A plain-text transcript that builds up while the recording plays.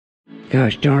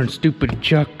Gosh darn stupid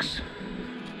chucks.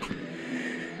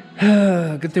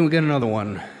 Good thing we got another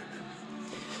one.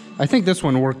 I think this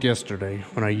one worked yesterday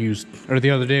when I used, or the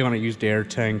other day when I used the air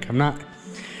tank. I'm not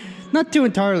too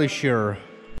entirely sure.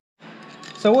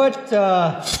 So what you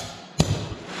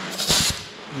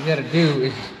gotta do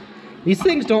is, these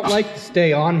things don't like to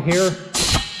stay on here.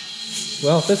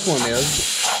 Well, this one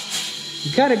is.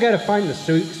 You kinda gotta find the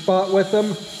sweet spot with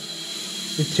them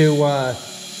to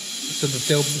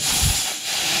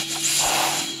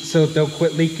so that they'll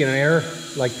quit leaking air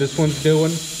like this one's doing.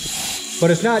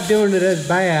 But it's not doing it as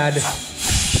bad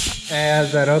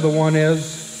as that other one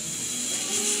is.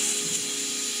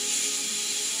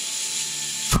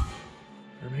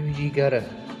 Or maybe you gotta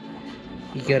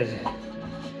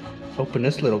open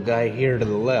this little guy here to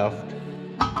the left.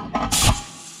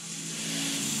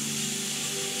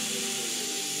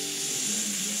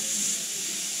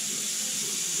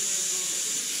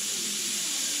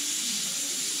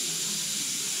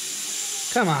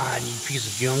 Come on, you piece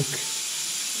of junk.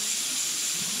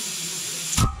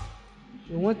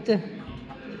 What the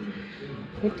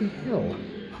hell?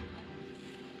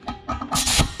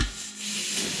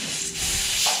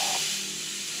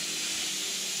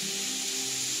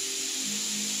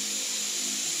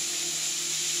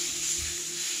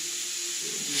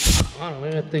 I don't know,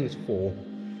 maybe that thing's full.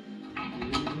 I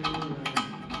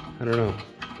don't know.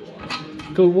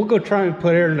 We'll go try and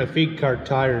put air in the feed cart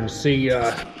tire and see,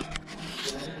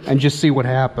 and just see what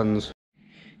happens.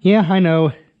 Yeah, I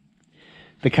know.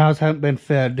 The cows haven't been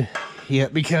fed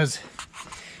yet because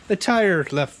the tire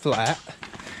left flat.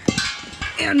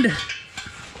 And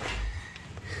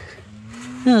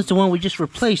that's the one we just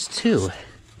replaced too.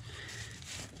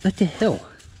 What the hell?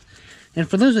 And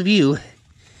for those of you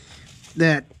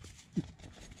that,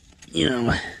 you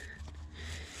know,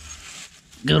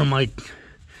 go to my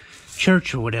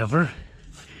church or whatever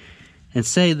and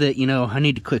say that, you know, I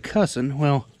need to quit cussing,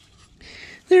 well,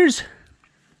 there's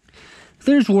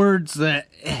words that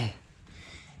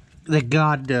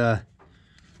God,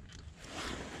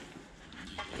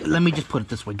 let me just put it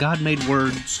this way. God made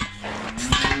words,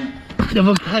 the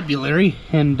vocabulary,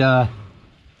 and,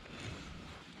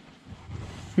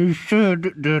 he said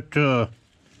that,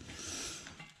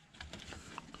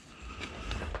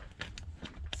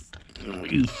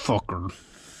 you fucker.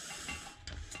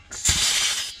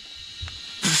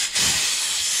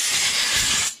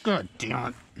 God damn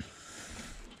it.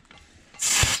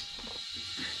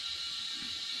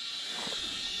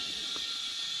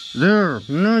 There,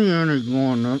 now you ain't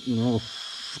going up no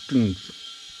fucking.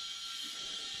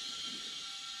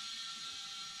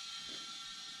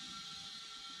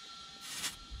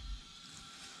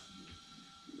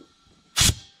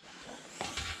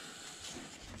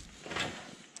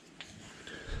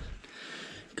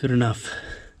 Good enough.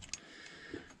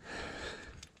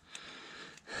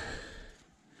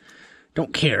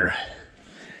 Don't care.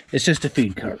 It's just a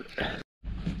feed cart.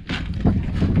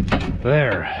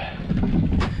 There.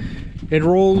 It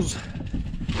rolls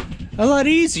a lot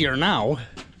easier now.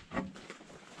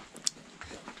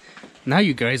 Now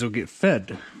you guys will get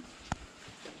fed.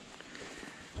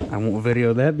 I won't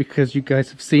video that because you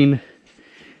guys have seen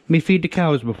me feed the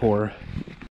cows before.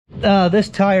 This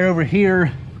tire over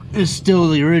here is still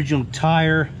the original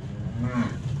tire.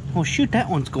 Oh shoot, that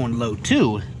one's going low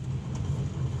too.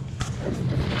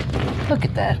 Look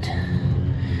at that.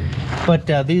 But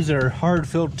these are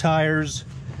hard-filled tires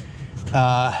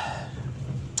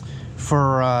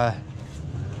for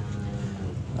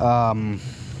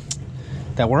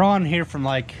that were on here from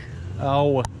like,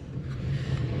 oh,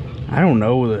 I don't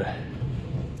know, the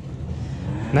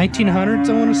 1900s,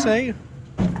 I want to say,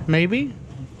 maybe.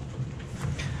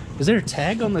 Is there a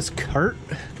tag on this cart?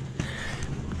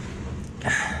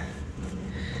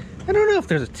 I don't know if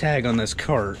there's a tag on this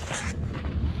cart.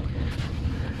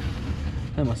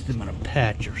 That must have been a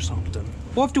patch or something.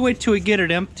 We'll have to wait till we get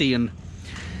it empty, and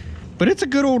but it's a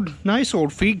good old, nice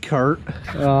old feed cart.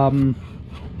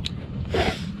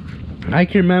 I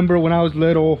can remember when I was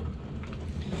little,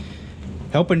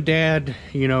 helping Dad,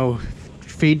 you know,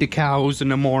 feed the cows in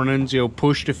the mornings, you know,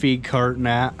 push the feed cart and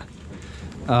that,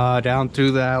 down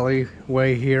through the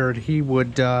alleyway here, and he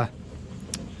would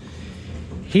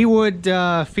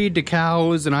feed the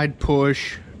cows and I'd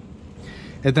push.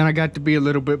 And then I got to be a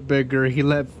little bit bigger. He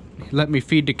let me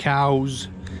feed the cows,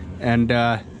 and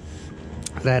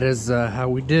that is how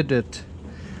we did it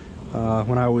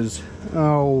when I was,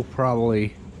 oh,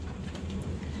 probably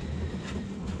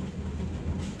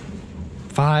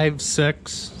 5,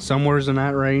 6, somewheres in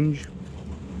that range.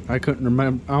 I couldn't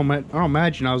remember. I don't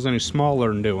imagine I was any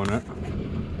smaller than doing it.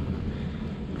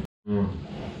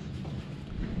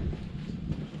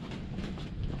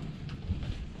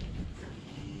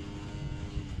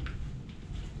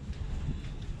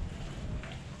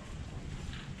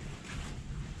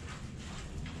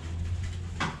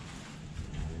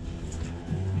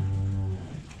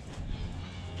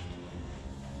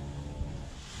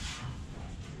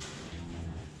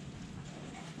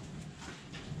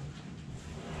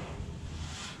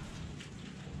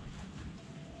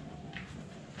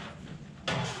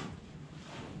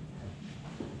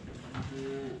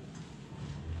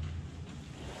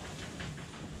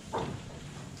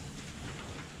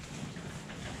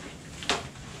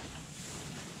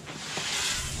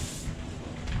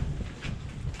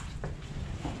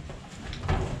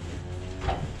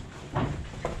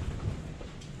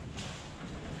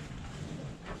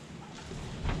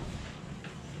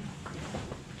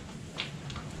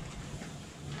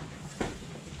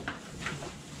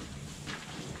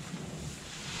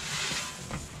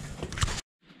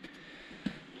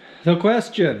 The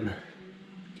question,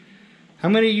 how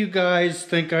many of you guys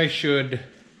think I should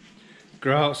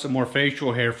grow out some more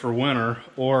facial hair for winter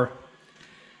or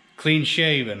clean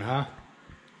shaven, huh?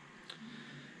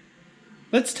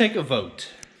 Let's take a vote.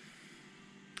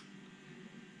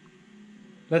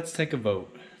 Let's take a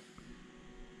vote.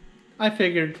 I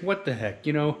figured, what the heck,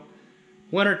 you know,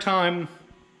 winter time,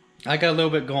 I got a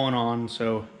little bit going on,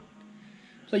 so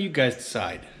let you guys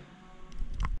decide.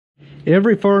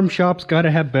 Every farm shop's got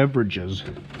to have beverages,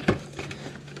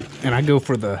 and I go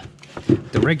for the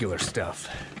regular stuff.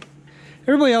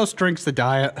 Everybody else drinks the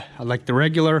diet. I like the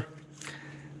regular.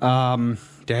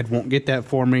 Dad won't get that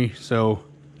for me, so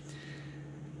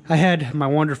I had my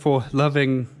wonderful,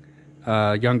 loving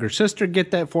younger sister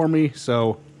get that for me.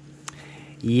 So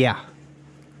yeah,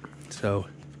 so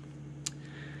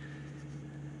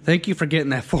thank you for getting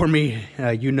that for me.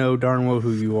 You know darn well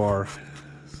who you are.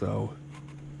 So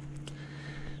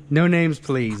no names,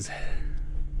 please.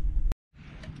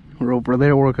 We're over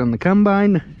there working on the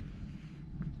combine.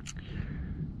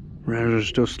 Rancher's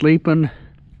still sleeping.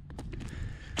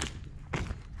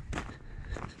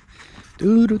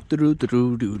 And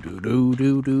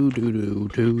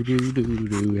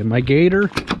my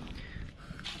gator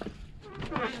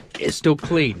is still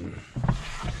clean.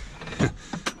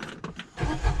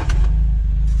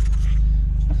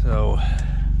 So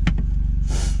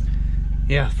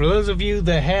yeah, for those of you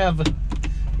that have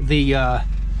the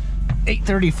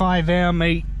 835M,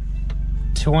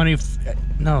 820,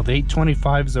 no, the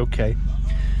 825 is okay.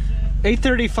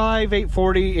 835,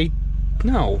 840,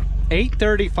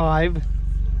 835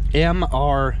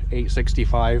 MR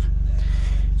 865.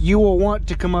 You will want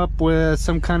to come up with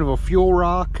some kind of a fuel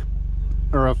rock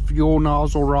or a fuel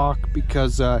nozzle rock,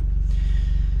 because to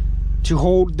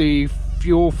hold the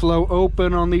fuel flow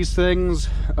open on these things,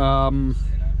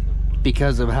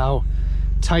 because of how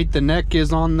tight the neck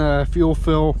is on the fuel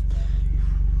fill,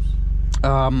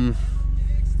 I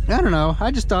don't know, I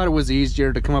just thought it was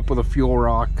easier to come up with a fuel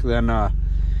rock than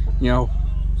you know,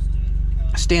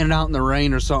 standing out in the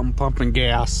rain or something pumping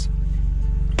gas.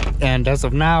 And as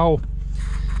of now,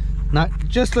 not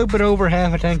just a little bit over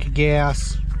half a tank of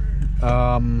gas.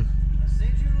 Let's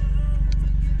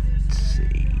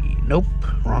see, nope,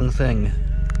 wrong thing. I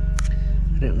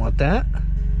didn't want that.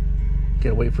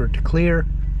 Gotta wait for it to clear.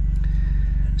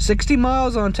 60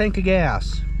 miles on a tank of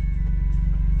gas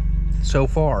so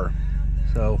far.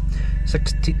 So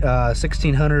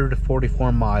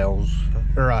 1,644 miles,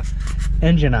 or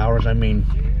engine hours, I mean.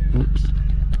 Oops.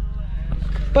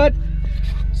 But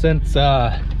since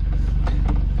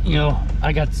you know,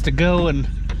 I got to go, and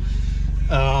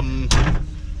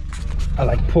I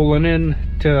like pulling in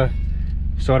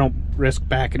so I don't risk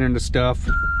backing into stuff.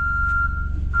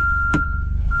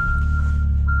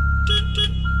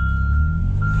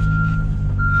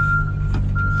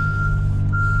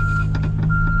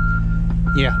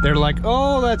 Yeah, they're like,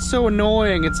 oh, that's so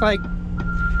annoying. It's like,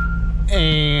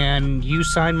 and you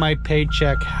sign my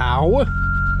paycheck how?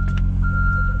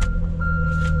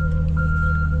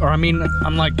 Or I mean,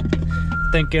 I'm like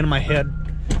thinking in my head,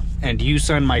 and you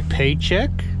sign my paycheck?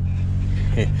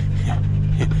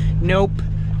 Nope,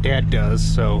 Dad does,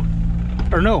 so,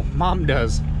 or no, Mom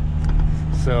does.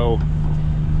 So,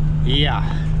 yeah,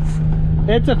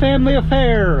 it's a family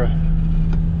affair.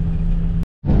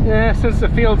 Yeah, since the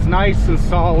field's nice and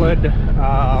solid,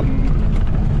 I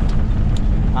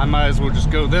might as well just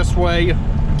go this way.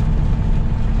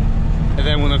 And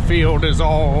then when the field is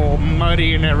all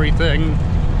muddy and everything,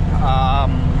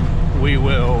 we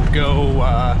will go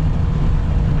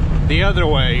the other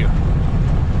way.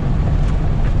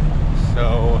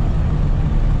 So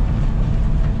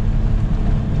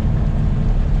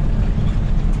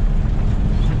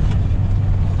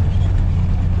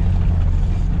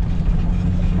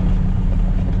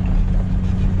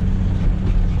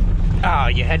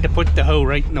you had to put the hoe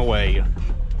right in the way.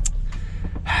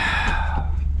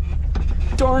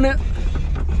 Darn it.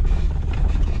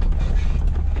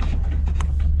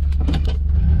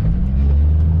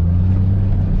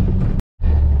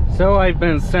 So I've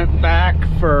been sent back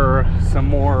for some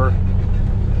more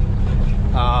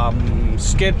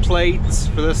skid plates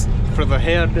for the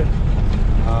head.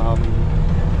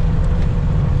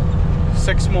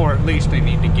 6 more at least I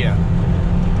need to get.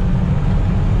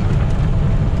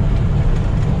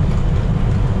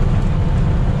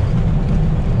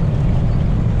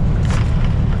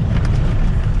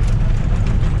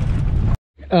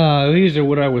 These are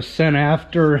what I was sent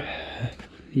after.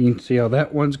 You can see how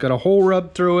that one's got a hole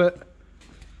rubbed through it.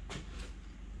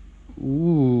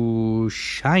 Ooh,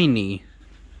 shiny.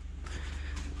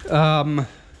 I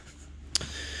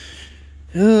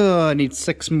need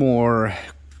 6 more.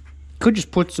 Could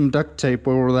just put some duct tape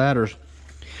over that, or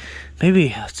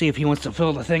maybe see if he wants to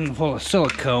fill the thing full of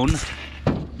silicone.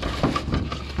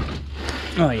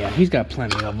 Oh yeah, he's got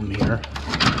plenty of them here.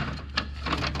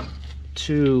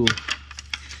 2,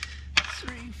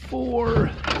 3, 4.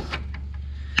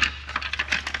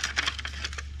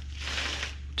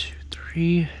 2,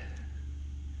 3.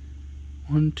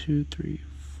 1, 2, 3,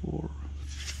 4,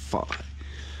 5.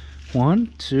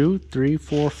 1, 2, 3,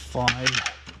 4, 5.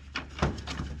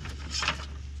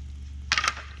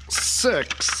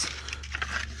 6.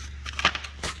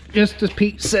 Just as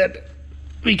Pete said,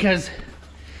 because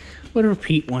whatever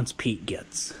Pete wants, Pete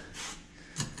gets.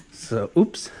 So,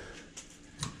 oops.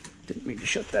 Didn't mean to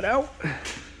shut that out.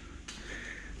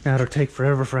 Now it'll take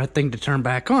forever for that thing to turn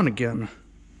back on again.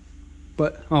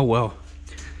 But, oh well.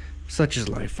 Such is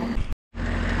life.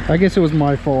 I guess it was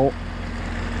my fault.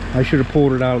 I should have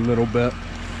pulled it out a little bit.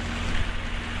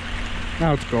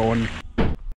 Now it's going.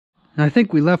 I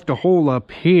think we left a hole up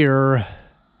here.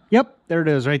 Yep, there it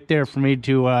is right there for me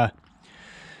to, oh,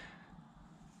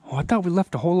 I thought we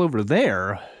left a hole over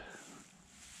there.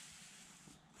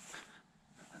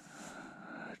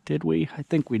 Did we? I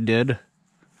think we did.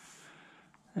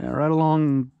 Yeah, right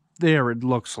along there it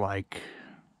looks like.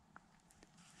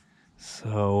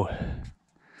 So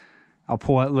I'll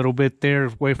pull that little bit there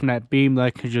away from that beam that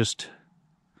I can just...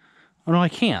 Oh, no, I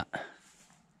can't.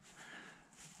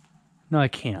 No, I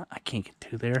can't. I can't get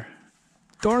to there.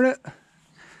 Darn it.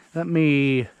 Let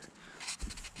me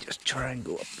just try and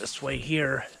go up this way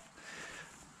here.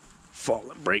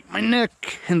 Fall and break my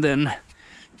neck. And then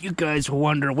you guys will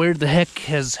wonder, where the heck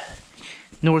has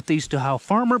Northeast Ohio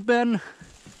Farmer been?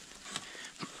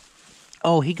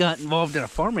 Oh, he got involved in a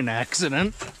farming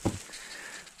accident.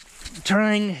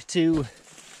 Trying to...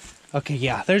 Okay,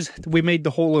 yeah, we made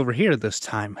the hole over here this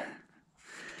time.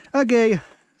 Okay,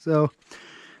 so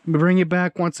I'm gonna bring you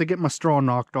back once I get my straw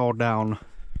knocked all down.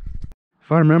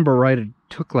 If I remember right, it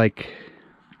took like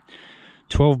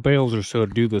 12 bales or so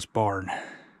to do this barn.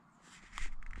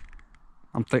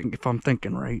 If I'm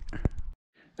thinking right.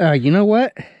 You know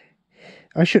what?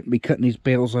 I shouldn't be cutting these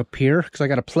bales up here because I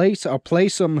got a place. I'll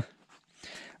place them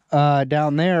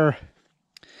down there,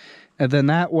 and then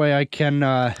that way I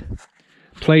can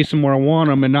place them where I want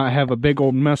them and not have a big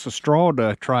old mess of straw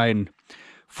to try and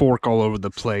fork all over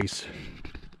the place.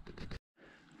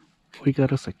 We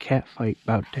got us a cat fight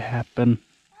about to happen.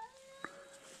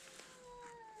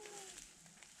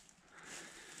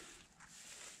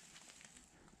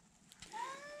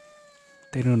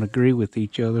 They don't agree with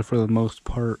each other for the most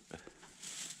part.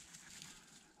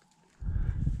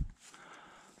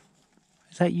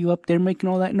 Is that you up there making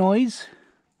all that noise?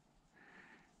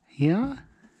 Yeah?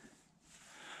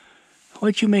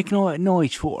 What you making all that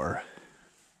noise for?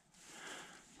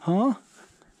 Huh?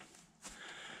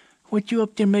 What you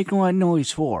up there making all that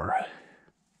noise for?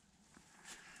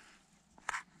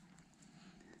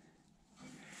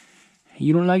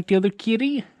 You don't like the other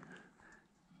kitty?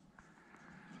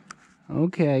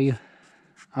 Okay.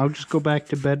 I'll just go back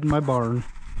to bed in my barn.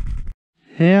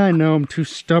 Yeah, I know I'm too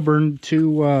stubborn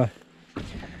to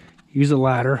use a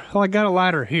ladder. Well, I got a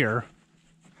ladder here.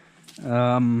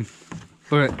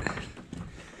 But,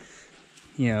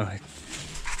 you know,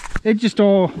 it's just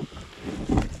some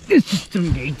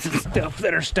gates and stuff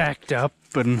that are stacked up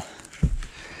and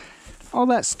all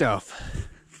that stuff.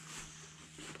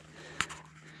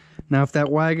 Now, if that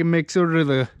wagon makes it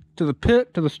to the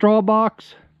pit, to the straw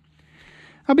box,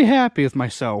 I'll be happy with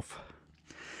myself.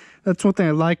 That's one thing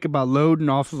I like about loading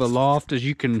off of the loft is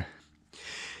you can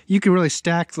really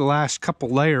stack the last couple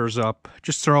layers up.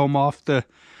 Just throw them off the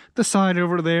side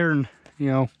over there and, you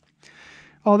know,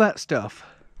 all that stuff.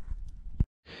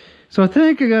 So I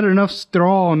think I got enough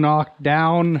straw knocked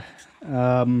down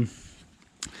that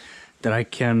I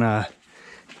can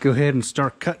go ahead and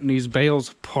start cutting these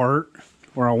bales apart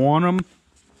where I want them.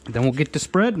 Then we'll get to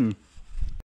spreading.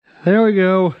 There we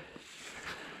go.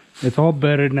 It's all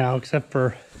bedded now except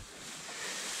for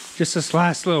just this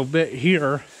last little bit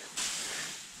here.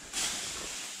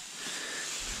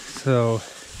 So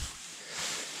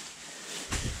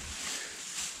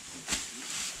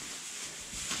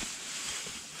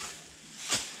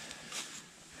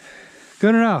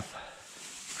good enough.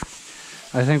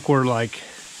 I think we're like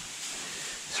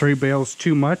 3 bales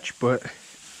too much, but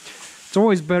it's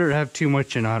always better to have too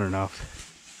much and not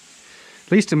enough.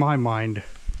 At least in my mind.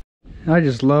 I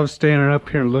just love standing up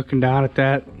here and looking down at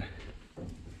that.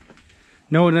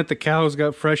 Knowing that the cows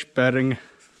got fresh bedding.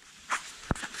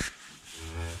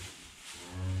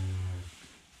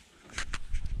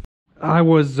 I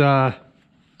was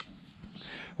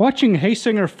watching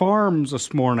Haysinger Farms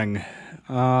this morning.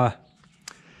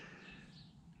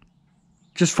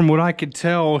 Just from what I could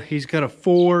tell, he's got a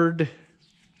Ford. I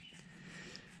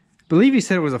believe he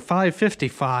said it was a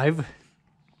 555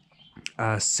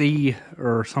 C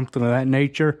or something of that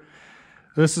nature.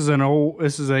 This is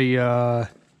a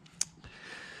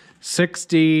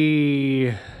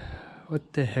 60,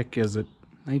 what the heck is it?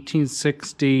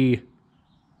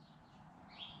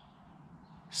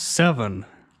 1967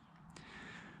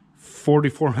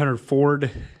 4400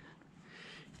 Ford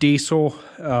diesel.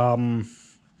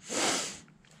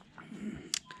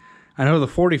 I know the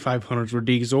 4500s were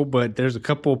diesel, but there's a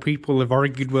couple of people have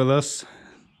argued with us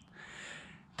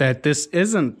that this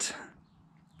isn't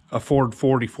a Ford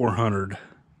 4400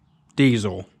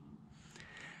 diesel.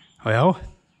 Well,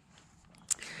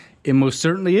 it most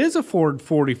certainly is a Ford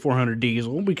 4400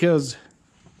 diesel, because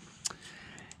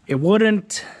it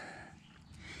wouldn't,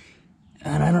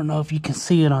 and I don't know if you can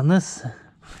see it on this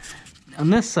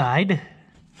side.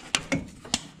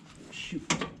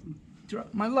 Shoot,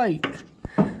 drop my light.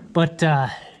 But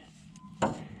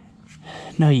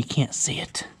no, you can't see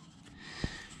it.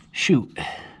 Shoot.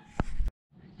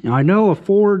 Now I know a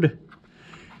Ford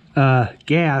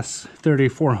gas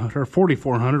 3400 or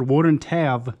 4400 wouldn't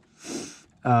have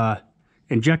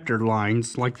injector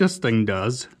lines like this thing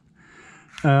does,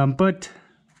 but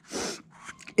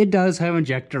it does have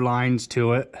injector lines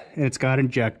to it. It's got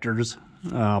injectors.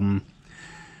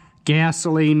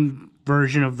 Gasoline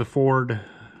version of the Ford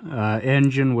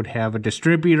engine would have a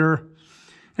distributor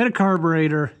and a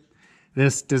carburetor.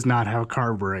 This does not have a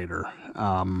carburetor.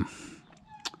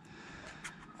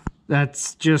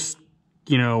 That's just,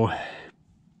 you know,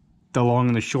 the long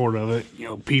and the short of it. You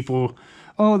know, people,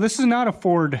 oh, this is not a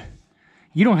Ford.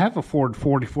 You don't have a Ford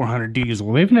 4400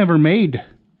 diesel. They've never made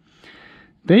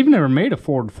a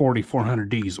Ford 4400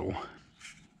 diesel.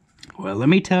 Well, let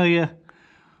me tell you,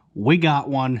 we got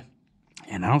one,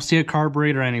 and I don't see a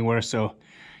carburetor anywhere, so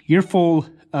you're full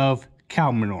of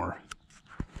cow manure.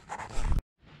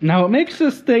 Now, what makes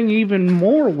this thing even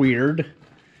more weird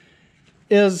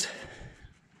is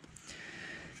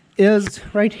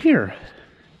right here.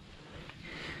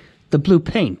 The blue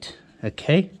paint,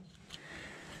 okay?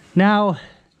 Now,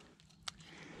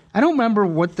 I don't remember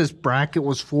what this bracket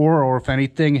was for, or if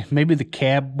anything, maybe the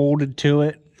cab bolted to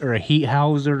it, or a heat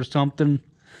houser or something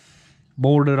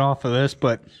bolted off of this,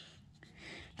 but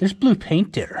there's blue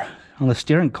paint there on the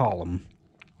steering column.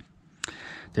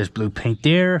 There's blue paint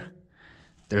there.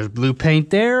 There's blue paint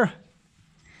there.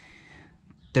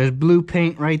 There's blue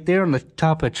paint right there on the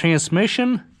top of the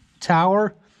transmission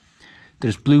tower.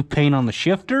 There's blue paint on the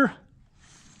shifter.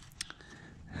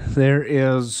 There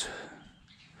is,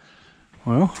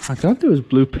 well, I thought there was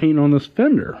blue paint on this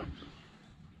fender.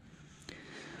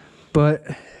 But,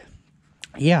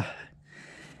 yeah.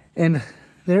 And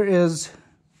there is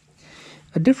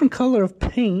a different color of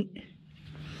paint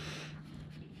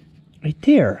right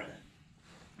there.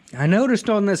 I noticed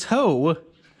on this hoe,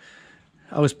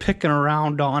 I was picking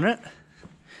around on it.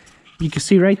 You can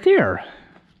see right there.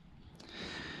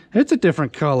 It's a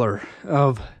different color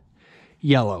of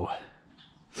yellow.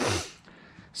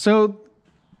 So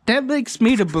that makes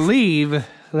me to believe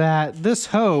that this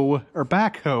hoe, or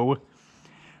backhoe,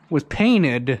 was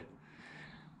painted,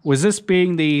 was this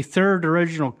being the third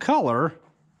original color,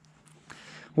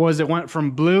 was it went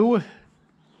from blue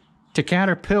to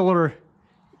Caterpillar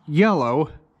yellow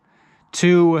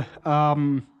to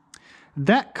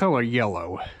that color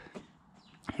yellow,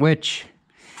 which,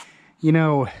 you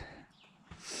know,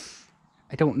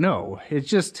 I don't know. It's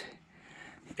just,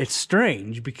 it's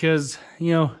strange because,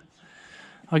 you know,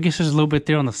 I guess there's a little bit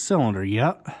there on the cylinder,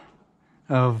 yep,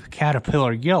 of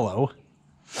Caterpillar yellow.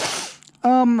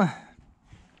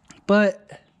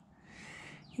 But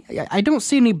I don't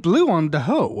see any blue on the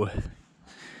hoe.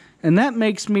 And that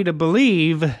makes me to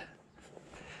believe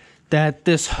that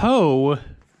this hoe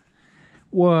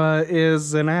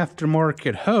is an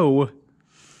aftermarket hoe.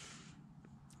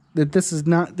 That this is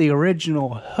not the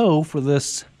original hoe for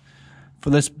this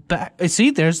back. See,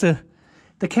 there's the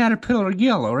Caterpillar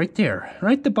yellow right there,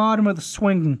 right at the bottom of the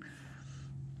swing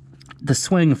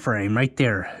frame right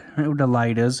there, right where the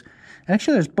light is.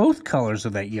 Actually, there's both colors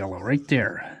of that yellow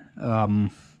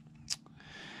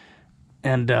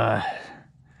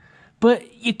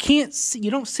But you can't see,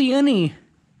 you don't see any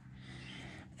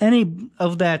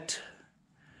of that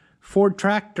Ford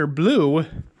tractor blue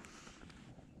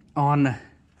on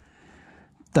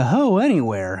the hoe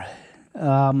anywhere.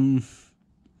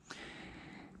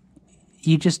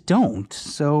 You just don't.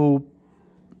 So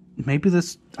maybe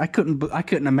this, I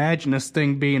couldn't imagine this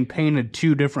thing being painted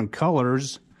 2 different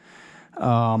colors.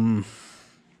 You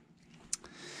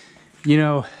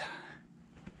know,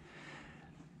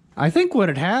 I think what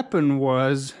had happened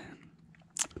was,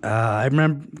 I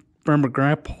remember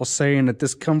Grandpa saying that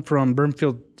this come from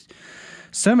Brimfield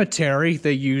Cemetery.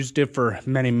 They used it for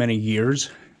many, many years.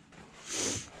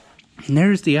 And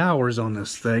there's the hours on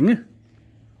this thing.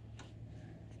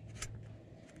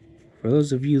 For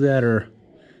those of you that are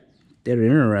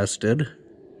interested.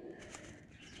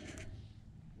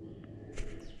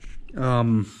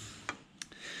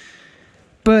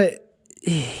 But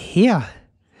yeah.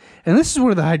 And this is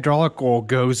where the hydraulic oil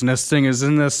goes, and this thing is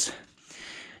in this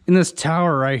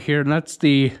tower right here, and that's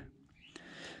the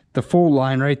full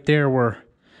line right there where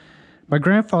my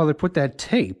grandfather put that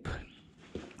tape.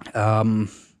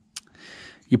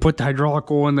 You put the hydraulic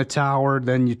oil in the tower,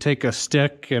 then you take a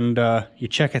stick and you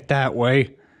check it that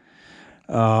way,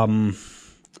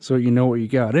 so you know what you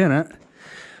got in it.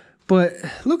 But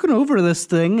looking over this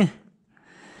thing,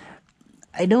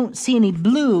 I don't see any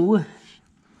blue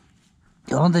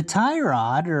on the tie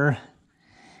rod or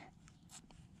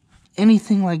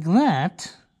anything like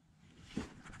that.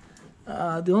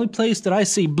 The only place that I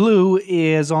see blue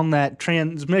is on that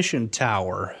transmission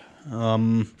tower.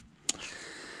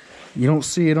 You don't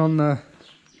see it on the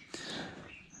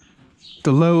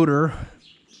loader.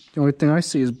 The only thing I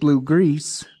see is blue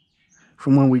grease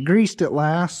from when we greased it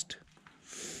last.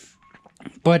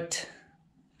 But,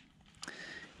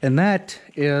 and that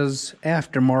is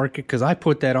aftermarket, because I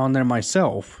put that on there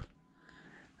myself.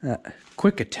 That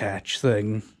quick attach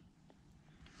thing.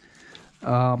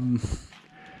 But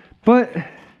the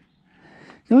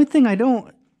only thing I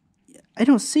don't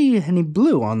see any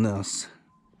blue on this.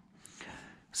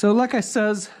 So like I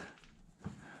says,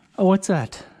 oh, what's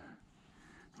that?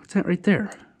 What's that right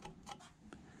there?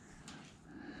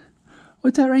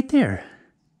 What's that right there?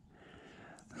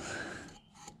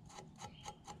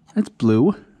 That's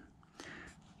blue.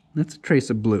 That's a trace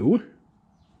of blue.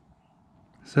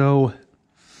 So,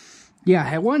 yeah,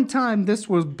 at one time this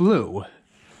was blue.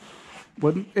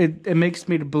 But it makes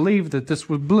me to believe that this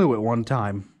was blue at one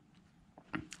time.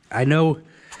 I know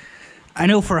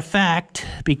for a fact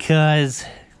because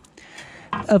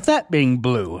of that being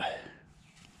blue.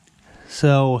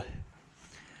 So,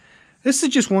 this is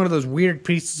just one of those weird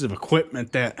pieces of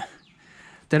equipment that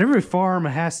every farm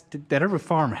has.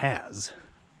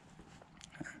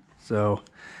 So,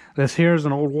 this here is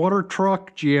an old water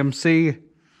truck, GMC.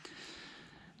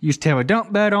 Used to have a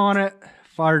dump bed on it.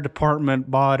 Fire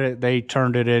department bought it. They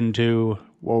turned it into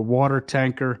a water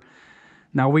tanker.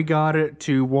 Now we got it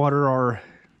to water our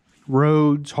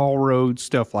roads, haul roads,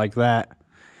 stuff like that.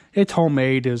 It's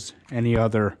homemade as any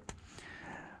other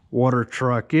water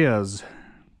truck is.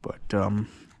 But,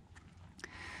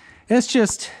 it's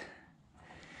just,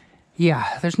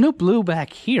 yeah, there's no blue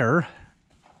back here.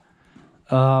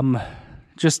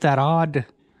 Just that odd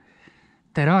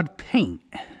paint,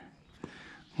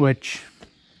 which,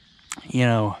 you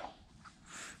know,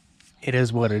 it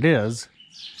is what it is.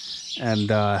 And,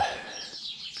 but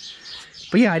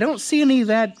yeah, I don't see any of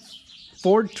that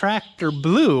Ford tractor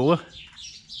blue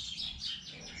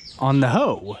on the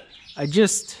hoe. I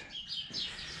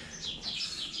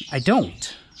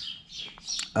don't.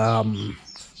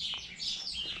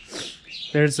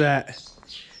 There's that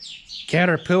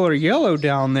Caterpillar yellow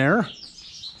down there,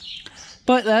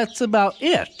 but that's about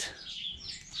it.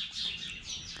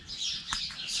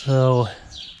 So,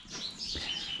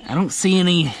 I don't see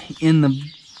any in the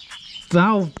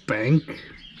valve bank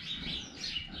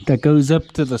that goes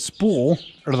up to the spool,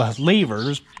 or the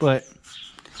levers, but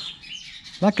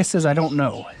like I says, I don't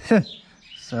know.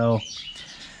 So,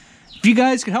 if you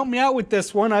guys can help me out with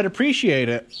this one, I'd appreciate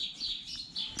it.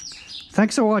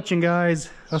 Thanks for watching, guys.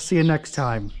 I'll see you next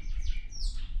time.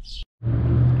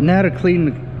 Now to clean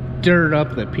the dirt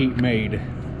up that Pete made.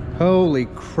 Holy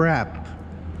crap.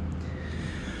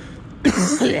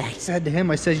 I said to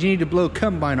him, I said, you need to blow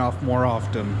combine off more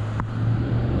often.